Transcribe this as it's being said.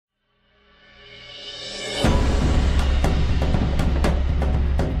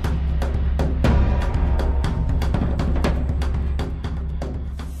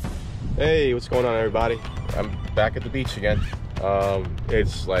Hey, what's going on, everybody? I'm back at the beach again.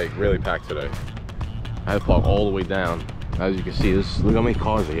 It's like really packed today. I had to park all the way down. As you can see, look how many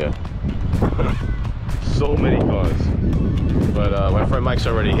cars are here. So many cars. But my friend Mike's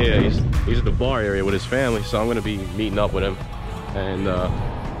already here. He's at the bar area with his family, so I'm gonna be meeting up with him. And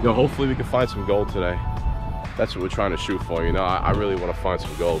you know, hopefully we can find some gold today. That's what we're trying to shoot for. You know, I really want to find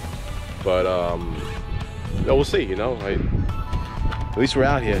some gold. But you know, we'll see. You know, at least we're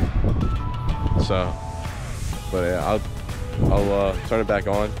out here. So, but yeah, I'll turn it back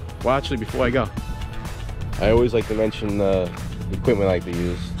on. Well, actually, before I go, I always like to mention the equipment I like to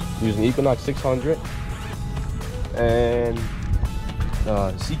use. Use an Equinox 600 and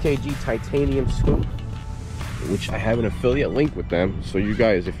CKG titanium scoop, which I have an affiliate link with them. So you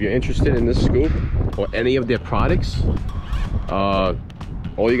guys, if you're interested in this scoop or any of their products, all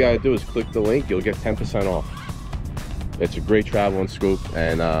you gotta do is click the link. You'll get 10% off. It's a great traveling scoop,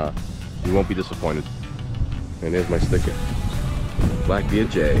 and you won't be disappointed. And there's my sticker, Blackbeard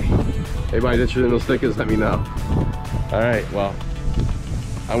J. Everybody's interested in those stickers, let me know. All right, well,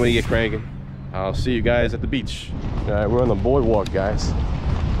 I'm gonna get cranking. I'll see you guys at the beach. All right, we're on the boardwalk, guys.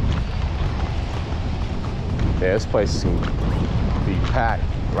 Yeah, this place can be packed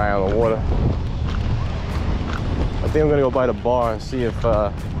right on the water. I think I'm gonna go by the bar and see if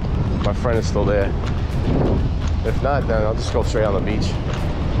my friend is still there. If not, then I'll just go straight on the beach.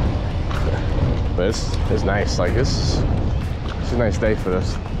 But it's nice. Like it's a nice day for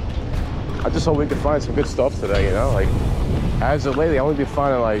this. I just hope we can find some good stuff today. You know, like as of lately, I only been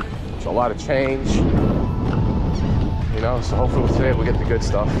finding like a lot of change. You know, so hopefully today we'll get the good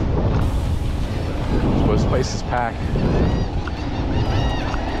stuff. But this place is packed.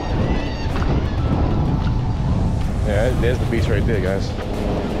 Yeah, there's the beach right there, guys.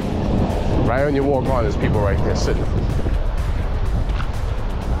 Right when you walk on, there's people right there sitting.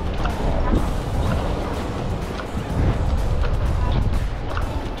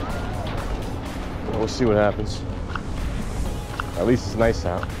 We'll see what happens. At least it's nice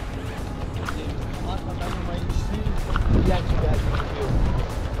out.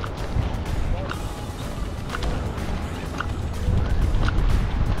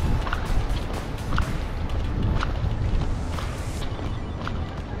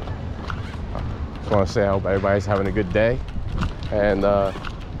 I want to say I hope everybody's having a good day, and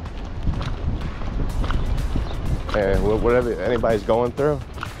whatever anybody's going through,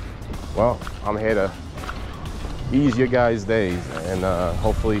 well, I'm here to ease your guys' days, and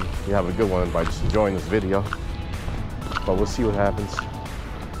hopefully you have a good one by just enjoying this video. But we'll see what happens.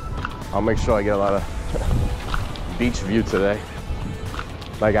 I'll make sure I get a lot of beach view today,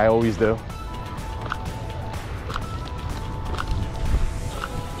 like I always do.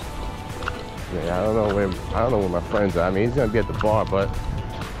 Yeah, I don't know where my friends are. I mean, he's gonna be at the bar, but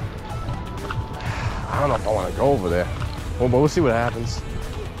I don't know if I want to go over there. Well, but we'll see what happens.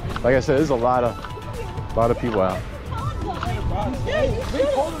 Like I said, there's a lot of people out.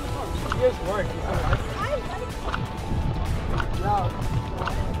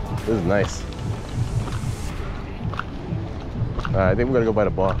 This is nice. All right, I think we're gonna go by the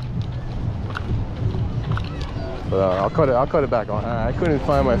bar. But I'll cut it back on. I couldn't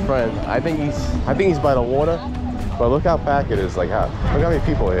find my friend. I think he's by the water. But look how packed it is. Like look how many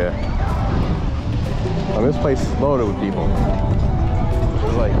people are here. I mean, this place is loaded with people.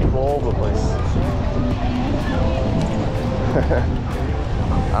 There's like people all over the place.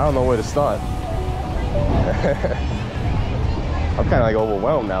 I don't know where to start. I'm kind of like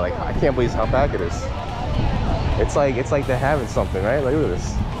overwhelmed now. Like I can't believe how packed it is. It's like they're having something, right? Like, look at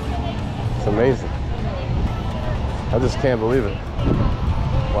this. It's amazing. I just can't believe it.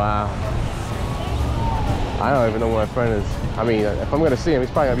 Wow. I don't even know where my friend is. I mean, if I'm gonna see him,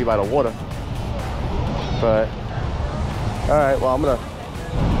 he's probably gonna be by the water. But all right, well, I'm gonna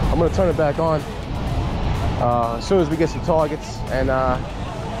turn it back on as soon as we get some targets, and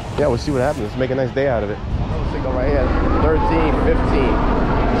yeah, we'll see what happens. Let's make a nice day out of it. Let's go right here. 13, 15,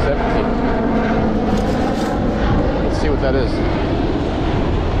 17. Let's see what that is.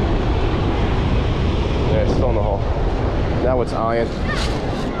 Yeah, it's still in the hole. Now it's iron.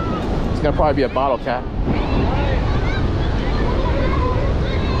 It's gonna probably be a bottle cap.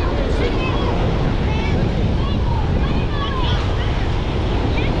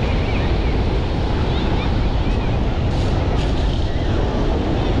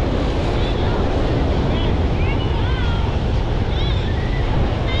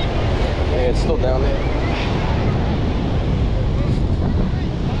 Yeah, it's still down there.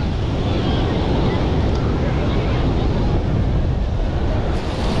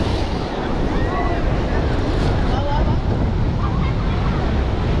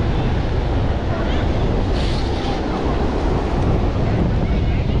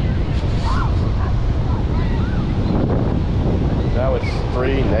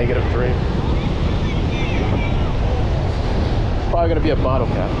 a bottle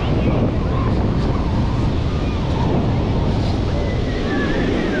cap.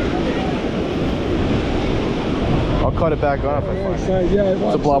 I'll cut it back on if I find it.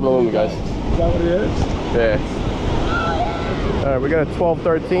 It's a blob balloon, guys. Is that what it is? Yeah. Alright, we got a 12,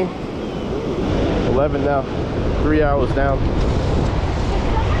 13. 11 now. 3 hours down.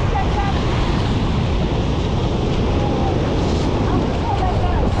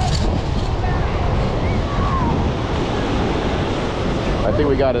 I think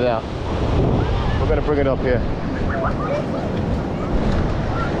we got it out. We're gonna bring it up here.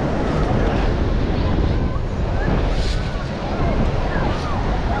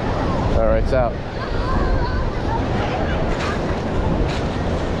 All right, it's out.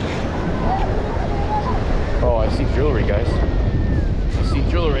 Oh, I see jewelry, guys. I see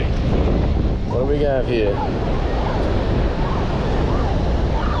jewelry. What do we got here?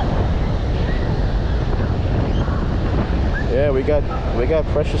 Yeah, we got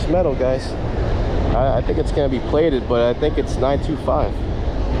precious metal, guys. I think it's gonna be plated, but I think it's 925.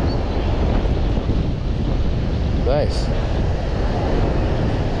 Nice.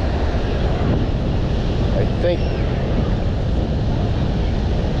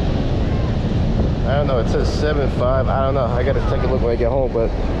 I don't know, it says 7.5. I don't know, I gotta take a look when I get home,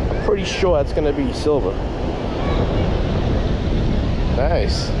 but I'm pretty sure that's gonna be silver.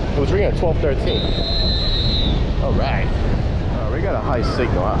 Nice. It was ringing at 12:13. All right. We got a high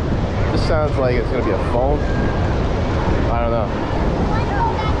signal, huh? This sounds like it's gonna be a phone. I don't know.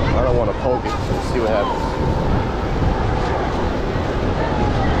 I don't want to poke it. Let's see what happens.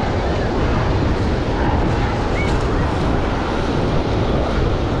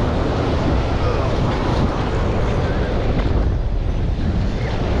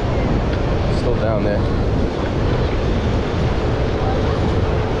 Still down there.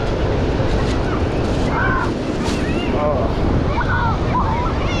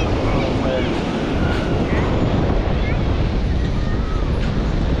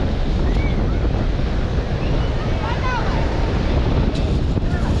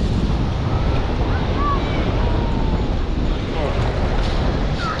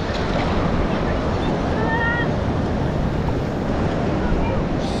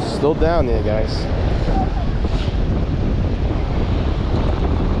 Still down there, guys.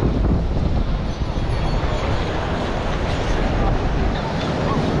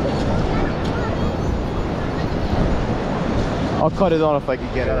 I'll cut it on if I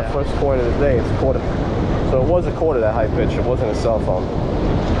can get it. First coin of the day, it's a quarter. So it was a quarter that high pitch, it wasn't a cell phone.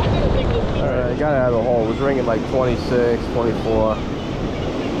 Alright, I got it out of the hole. It was ringing like 26, 24,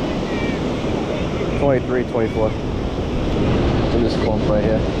 23, 24. In this clump right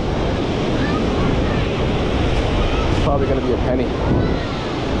here. It's probably going to be a penny.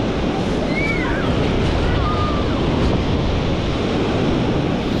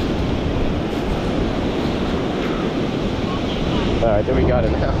 Alright, then we got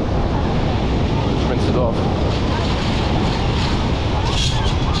it now. Let's rinse it off.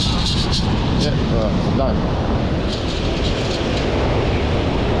 Yeah, it's done.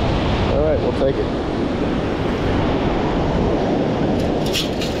 Alright, we'll take it.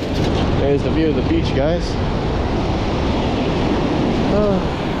 There's the view of the beach, guys.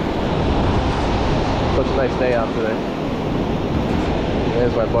 Such a nice day out today.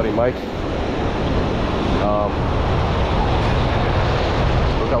 There's my buddy Mike.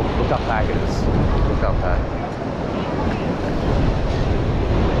 Look how packed it is. Look how packed.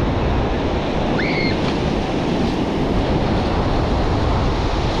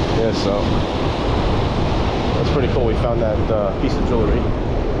 Yeah, so that's pretty cool. We found that piece of jewelry.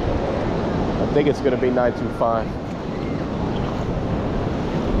 I think it's going to be 925.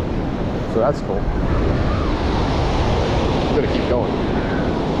 So that's cool. I'm going to keep going.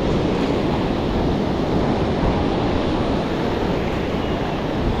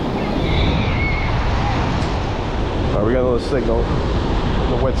 Alright, we got a little signal.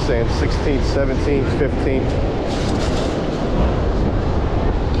 The wet sand, 16, 17, 15.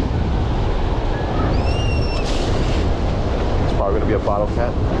 It's probably going to be a bottle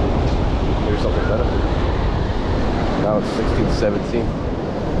cap. Maybe something better. Now it's 16, 17.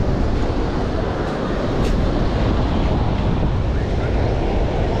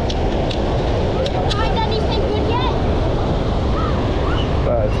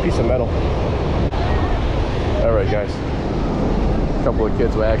 It's a piece of metal. Alright guys, a couple of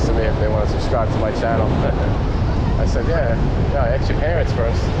kids were asking me if they want to subscribe to my channel. I said, yeah, ask your parents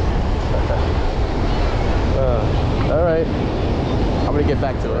first. Alright, I'm going to get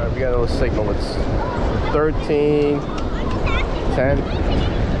back to it. Right, we got a little signal. It's 13, 10.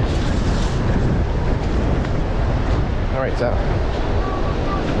 Alright, it's out.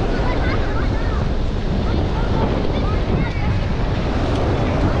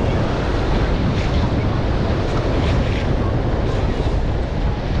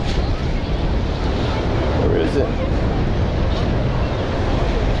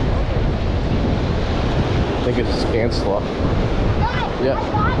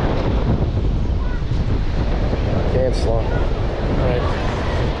 Can't slow. Alright.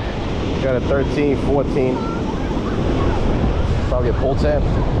 Got a 13, 14. Probably a pull tab.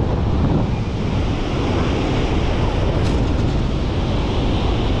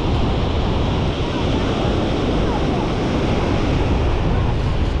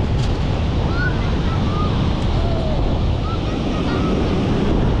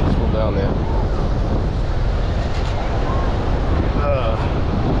 Let's go down there.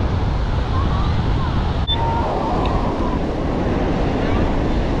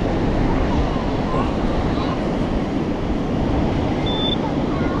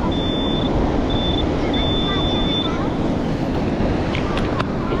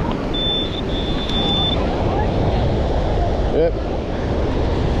 Yep.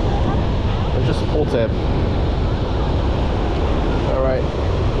 It's just a pull tab. Alright,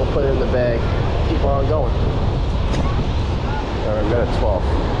 we'll put it in the bag. Keep on going. Alright, we got a 12.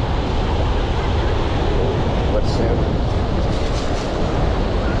 Let's see.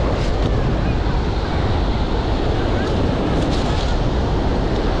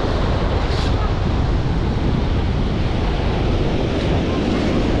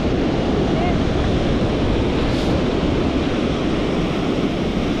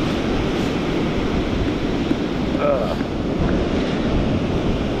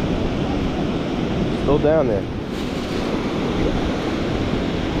 Still down there.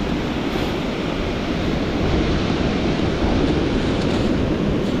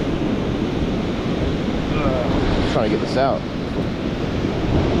 Trying to get this out.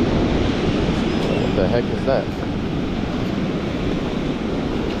 What the heck is that?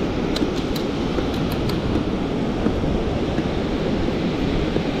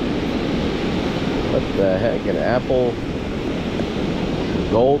 What the heck? An Apple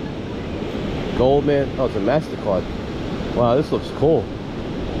Gold? Gold, man. Oh, it's a MasterCard. Wow, this looks cool.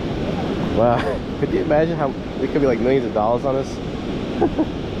 Wow. Could you imagine how there could be like millions of dollars on this?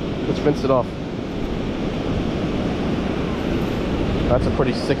 Let's rinse it off. That's a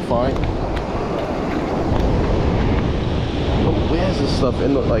pretty sick find. But where's this stuff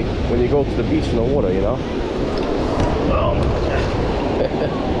in the, like, when you go to the beach in the water, you know? Oh my God.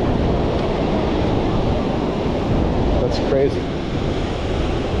 That's crazy.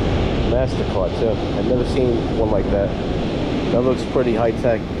 MasterCard too. I've never seen one like that. That looks pretty high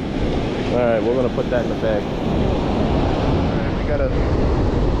tech. Alright, we're gonna put that in the bag. Alright, we got a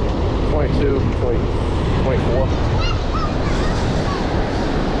 22, 24.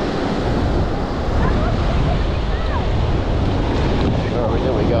 Alright,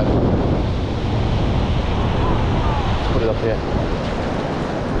 there we got it. Let's put it up here.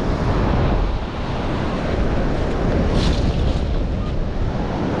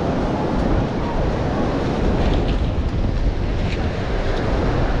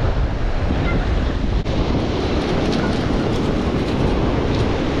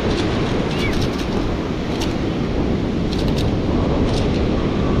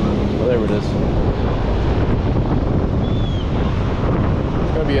 There it is.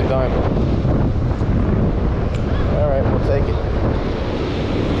 It's gonna be a dime. Alright, we'll take it.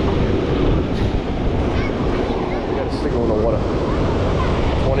 We got a signal in the water.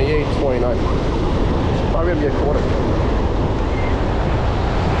 28, 29. Probably gonna be a quarter.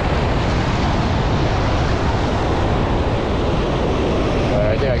 Alright,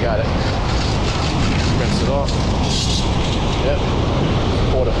 I think I got it. Rinse it off. Yep.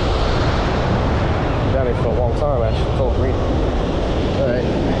 Quarter. Down here for a long time, actually. It's all green. Alright.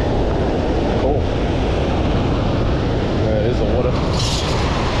 Cool. There is the water. I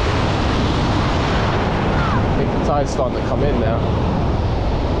think the tide's starting to come in now.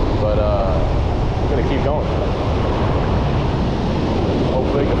 But I'm gonna keep going.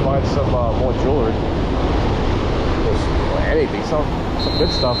 Hopefully we can find some more jewelry. Just anything, some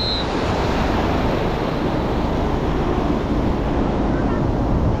good stuff.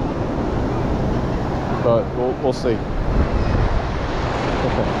 But we'll see.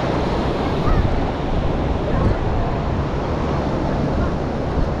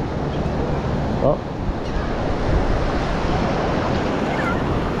 Oh.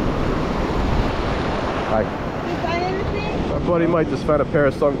 Hi. Did you find anything? My buddy Mike just found a pair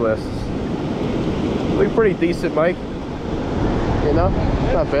of sunglasses. Look pretty decent, Mike. You know?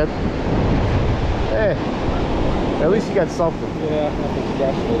 Not bad. Hey. At least you got something. Yeah, I think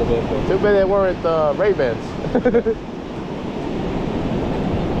scratched a little bit, but Too bad they weren't Ray-Bans.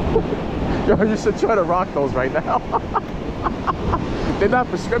 Yo, you should try to rock those right now. They're not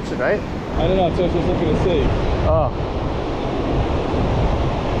prescription, right? I don't know, so I was just looking to see. Oh.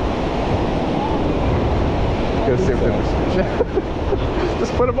 Just see if they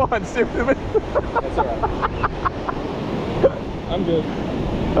just put them on. See if they That's alright. I'm good.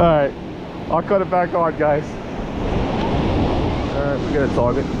 Alright. I'll cut it back on, guys. Alright, we got a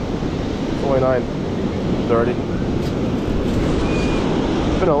target. 29:30.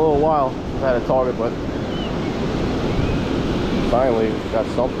 It's been a little while since I've had a target, but finally we got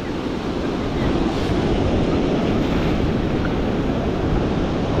something.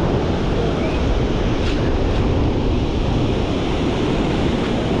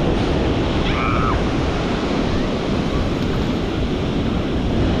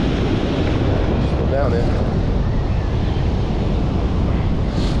 Still down there.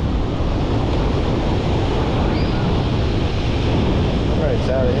 It's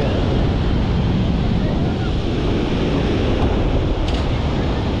out of here.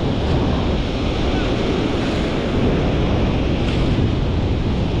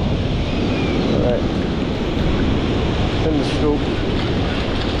 Alright. Spin the scoop.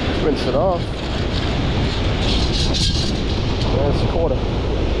 Rinse it off. There's a quarter.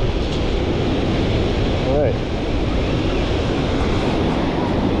 Alright.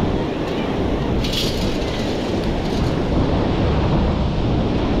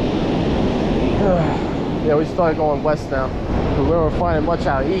 Yeah, we started going west now. We weren't finding much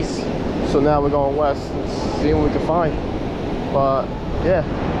out east, so now we're going west and seeing what we can find. But yeah,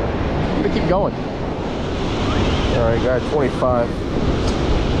 we're gonna keep going. All right, got 25.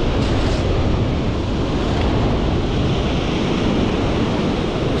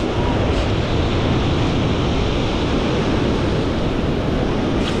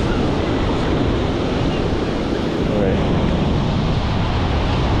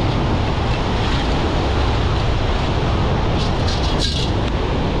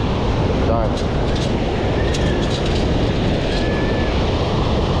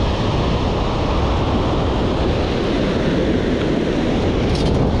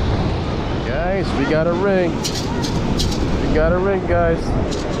 We got a ring. We got a ring, guys.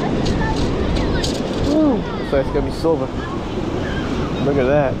 Woo. Looks like it's gonna be silver. Look at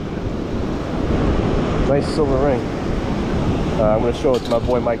that. Nice silver ring. I'm gonna show it to my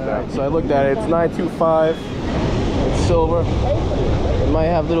boy Mike now. So I looked at it. It's 925. It's silver. It might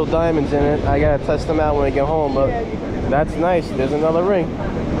have little diamonds in it. I gotta test them out when I get home, but that's nice. There's another ring.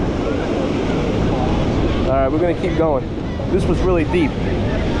 All right, we're gonna keep going. This was really deep.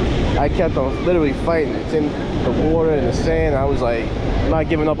 I kept on literally fighting. It's in the water and the sand. I was like, not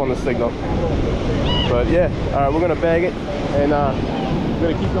giving up on the signal. But yeah, all right, we're gonna bag it and we're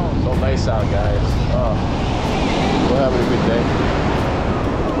gonna keep going. So nice out, guys. We're having a good day.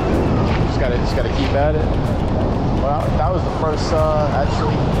 Just gotta keep at it. Well, that was the first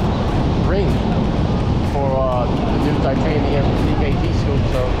actually ring for the new titanium DKT scoop.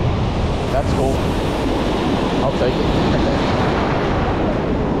 So that's cool. I'll take it.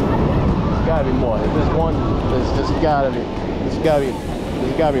 Gotta be more. If there's one, there's gotta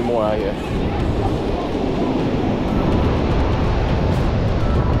be more out here.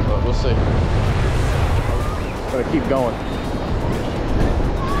 But we'll see. I'm gonna keep going.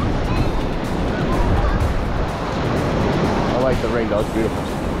 I like the ring though, it's beautiful.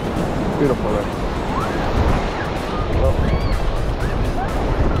 Beautiful ring. Well,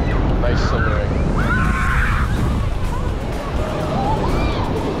 nice silver ring.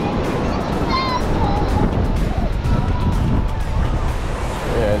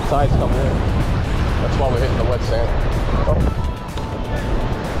 Yeah, the tide's coming in. That's why we're hitting the wet sand. Oh.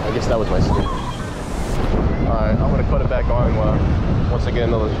 I guess that was my skin. Alright, I'm gonna cut it back on once I get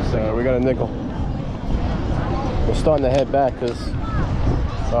another thing. We got a nickel. We're starting to head back because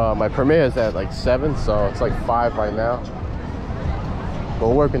my premiere is at like 7, so it's like 5 right now. But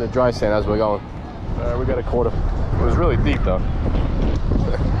we're working the dry sand as we're going. Alright, we got a quarter. It was really deep though.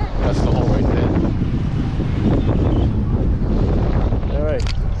 That's the hole right there.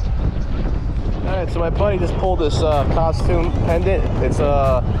 Alright, so my buddy just pulled this costume pendant. It's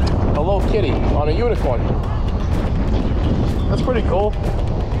a Hello Kitty on a unicorn. That's pretty cool.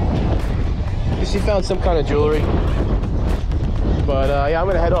 Guess he found some kind of jewelry. But yeah, I'm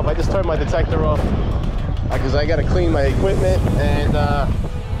gonna head off. I just turned my detector off because I gotta clean my equipment and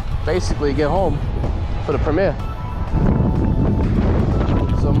basically get home for the premiere.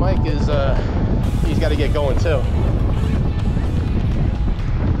 So Mike is he's got to get going too.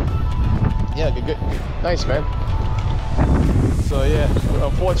 Yeah, good. Nice, man. So yeah,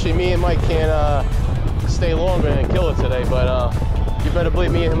 unfortunately me and Mike can't stay longer and kill it today, but you better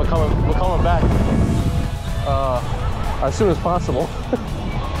believe me and him we're coming back as soon as possible.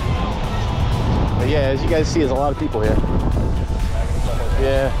 But yeah, as you guys see, there's a lot of people here.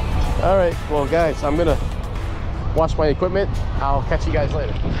 Yeah. All right, well guys, I'm gonna wash my equipment. I'll catch you guys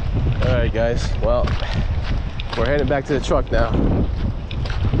later. All right, guys. Well, we're heading back to the truck now.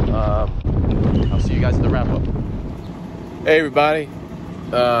 I'll see you guys at the wrap up. Hey, everybody.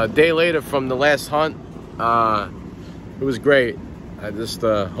 A day later from the last hunt. It was great. I just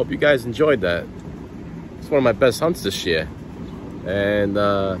hope you guys enjoyed that. It's one of my best hunts this year. And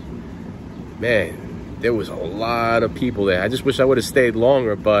man, there was a lot of people there. I just wish I would have stayed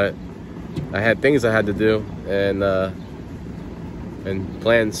longer, but I had things I had to do and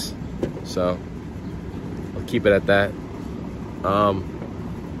plans, so I'll keep it at that.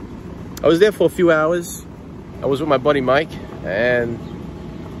 I was there for a few hours. I was with my buddy Mike, and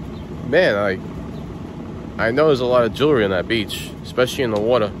man, I know there's a lot of jewelry on that beach, especially in the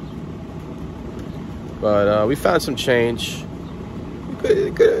water. But we found some change.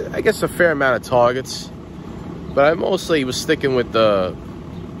 Good, I guess a fair amount of targets, but I mostly was sticking with the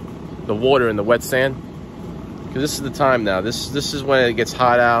water and the wet sand, because this is the time now. This is when it gets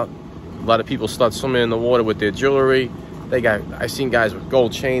hot out. A lot of people start swimming in the water with their jewelry. I seen guys with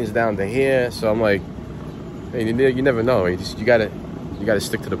gold chains down to here, so I'm like, hey, you never know. You gotta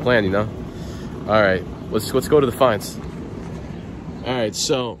stick to the plan, you know. All right, let's go to the finds. All right,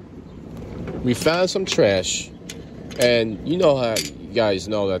 so we found some trash, and you know how you guys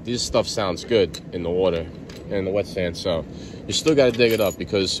know that this stuff sounds good in the water and in the wet sand, so you still got to dig it up,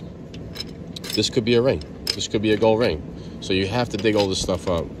 because this could be a ring. This could be a gold ring, so you have to dig all this stuff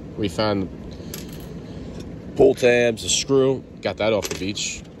up. We found pull tabs, a screw, got that off the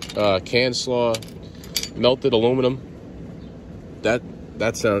beach, can slaw, melted aluminum. That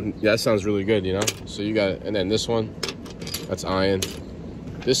sounds really good, you know. So you got, and then this one, that's iron.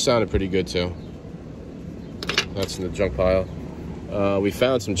 This sounded pretty good too. That's in the junk pile. We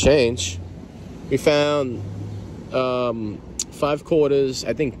found some change. We found 5 quarters,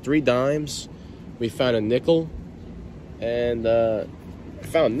 I think 3 dimes. We found a nickel, and I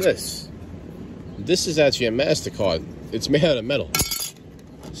found this. This is actually a MasterCard. It's made out of metal,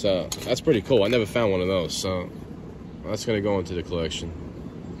 so that's pretty cool. I never found one of those, so that's gonna go into the collection.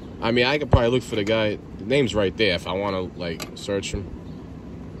 I mean, I could probably look for the guy. The name's right there if I want to like search him,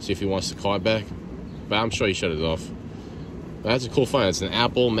 see if he wants the card back. But I'm sure he shut it off. But that's a cool find. It's an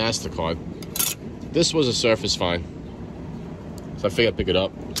Apple MasterCard. This was a surface find, so I figured I'd pick it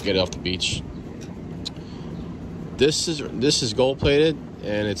up, get it off the beach. This is gold plated,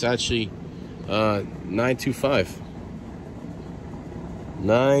 and it's actually 925.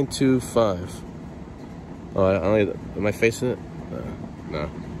 925. Oh, am I facing it? No.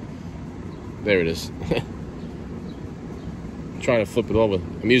 There it is. I'm trying to flip it over.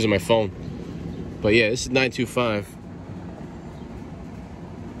 I'm using my phone. But yeah, this is 925.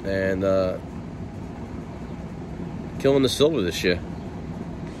 And killing the silver this year.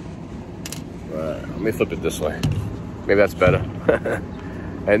 Let me flip it this way. Maybe that's better.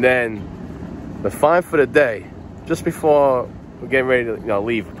 And then the find for the day, just before we're getting ready to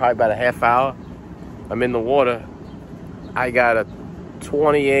leave, probably about a half hour, I'm in the water. I got a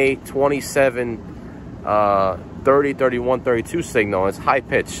 28, 27, 30, 31, 32 signal. It's high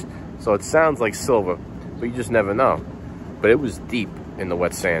pitched, so it sounds like silver, but you just never know. But it was deep in the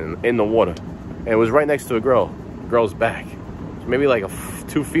wet sand, in the water, and it was right next to a girl. The girl's back, maybe like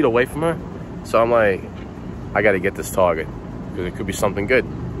 2 feet away from her. So I'm like, I got to get this target, because it could be something good.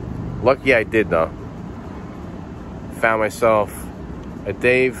 Lucky I did though. Found myself a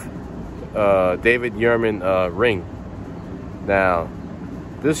David Yurman ring. Now,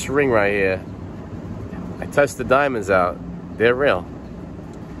 this ring right here, I touched the diamonds out. They're real,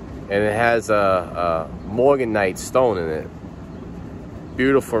 and it has a morganite stone in it.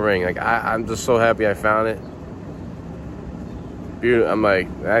 Beautiful ring. Like I'm just so happy I found it. Beautiful. I'm like,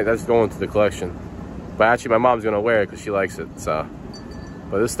 that's going to the collection. But actually, my mom's gonna wear it because she likes it. So,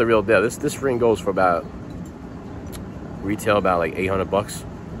 but this is the real deal. This ring goes for about retail about like 800 bucks.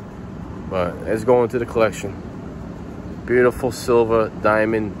 But it's going to the collection. Beautiful silver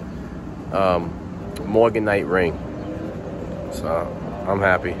diamond morganite ring. So I'm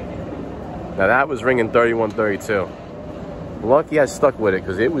happy. Now that was ringing 3132. Lucky I stuck with it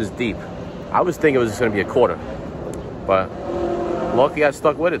because it was deep. I was thinking it was just gonna be a quarter, but lucky I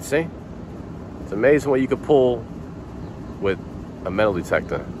stuck with it. See, it's amazing what you could pull with a metal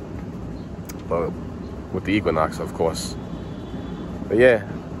detector, but with the Equinox, of course. But yeah,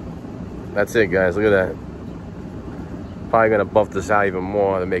 that's it, guys. Look at that. Probably gonna buff this out even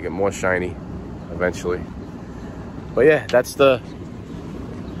more to make it more shiny eventually. But yeah, those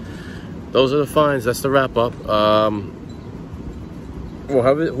are the finds. That's the wrap up. Well,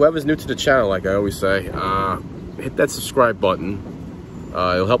 whoever's new to the channel, like I always say, hit that subscribe button.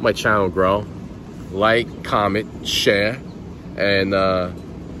 It'll help my channel grow. like, comment, share, and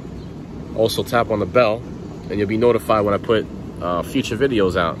also tap on the bell, and you'll be notified when I put future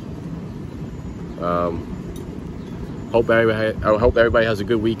videos out. I hope everybody has a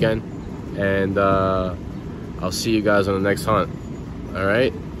good weekend, and I'll see you guys on the next hunt. All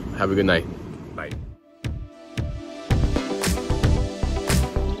right, have a good night. Bye.